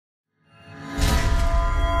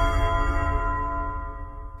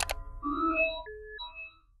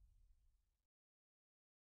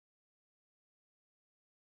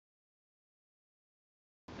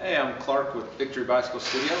Hey, I'm Clark with Victory Bicycle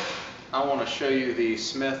Studio. I want to show you the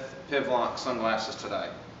Smith Pivlock sunglasses today.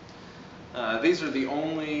 These are the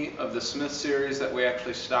only of the Smith series that we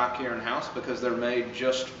actually stock here in-house because they're made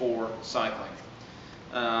just for cycling.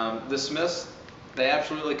 The Smiths, they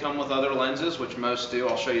absolutely come with other lenses, which most do.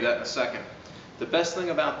 I'll show you that in a second. The best thing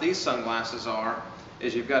about these sunglasses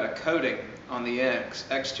is you've got a coating on the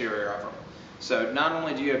exterior of them. So not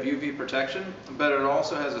only do you have UV protection, but it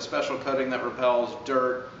also has a special coating that repels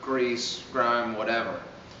dirt, grease, grime, whatever.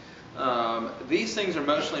 These things are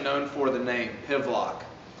mostly known for the name Pivlock,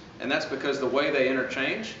 and that's because the way they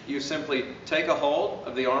interchange, you simply take a hold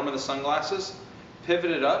of the arm of the sunglasses,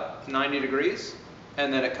 pivot it up 90 degrees,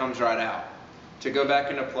 and then it comes right out. To go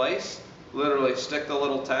back into place, literally stick the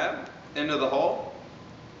little tab into the hole,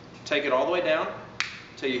 take it all the way down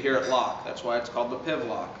until you hear it lock. That's why it's called the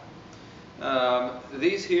Pivlock.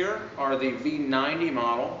 These here are the V90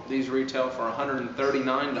 model. These retail for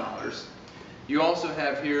 $139. You also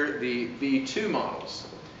have here the V2 models.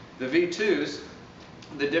 The V2s,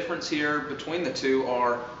 the difference here between the two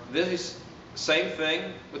are this same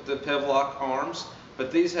thing with the Pivlock arms,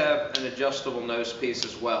 but these have an adjustable nose piece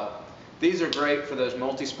as well. These are great for those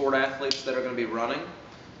multi-sport athletes that are going to be running.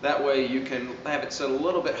 That way you can have it sit a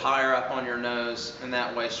little bit higher up on your nose, and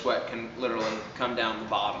that way sweat can literally come down the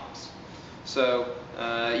bottoms. So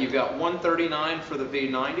you've got $139 for the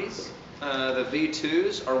V90s. The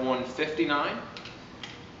V2s are $159.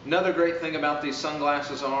 Another great thing about these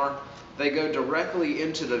sunglasses are they go directly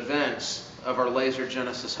into the vents of our Laser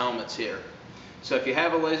Genesis helmets here. So if you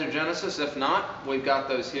have a Laser Genesis, if not, we've got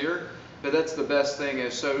those here. But that's the best thing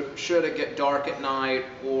is, so should it get dark at night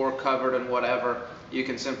or covered in whatever, you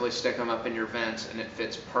can simply stick them up in your vents and it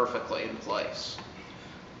fits perfectly in place.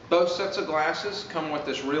 Both sets of glasses come with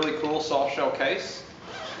this really cool soft shell case.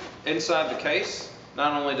 Inside the case,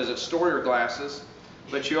 not only does it store your glasses,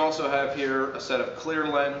 but you also have here a set of clear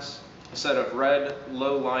lens, a set of red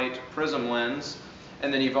low light prism lens,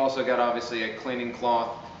 and then you've also got obviously a cleaning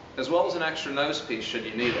cloth, as well as an extra nose piece should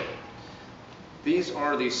you need it. These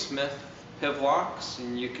are the Smith Pivlocks,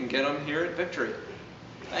 and you can get them here at Victory.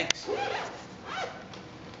 Thanks.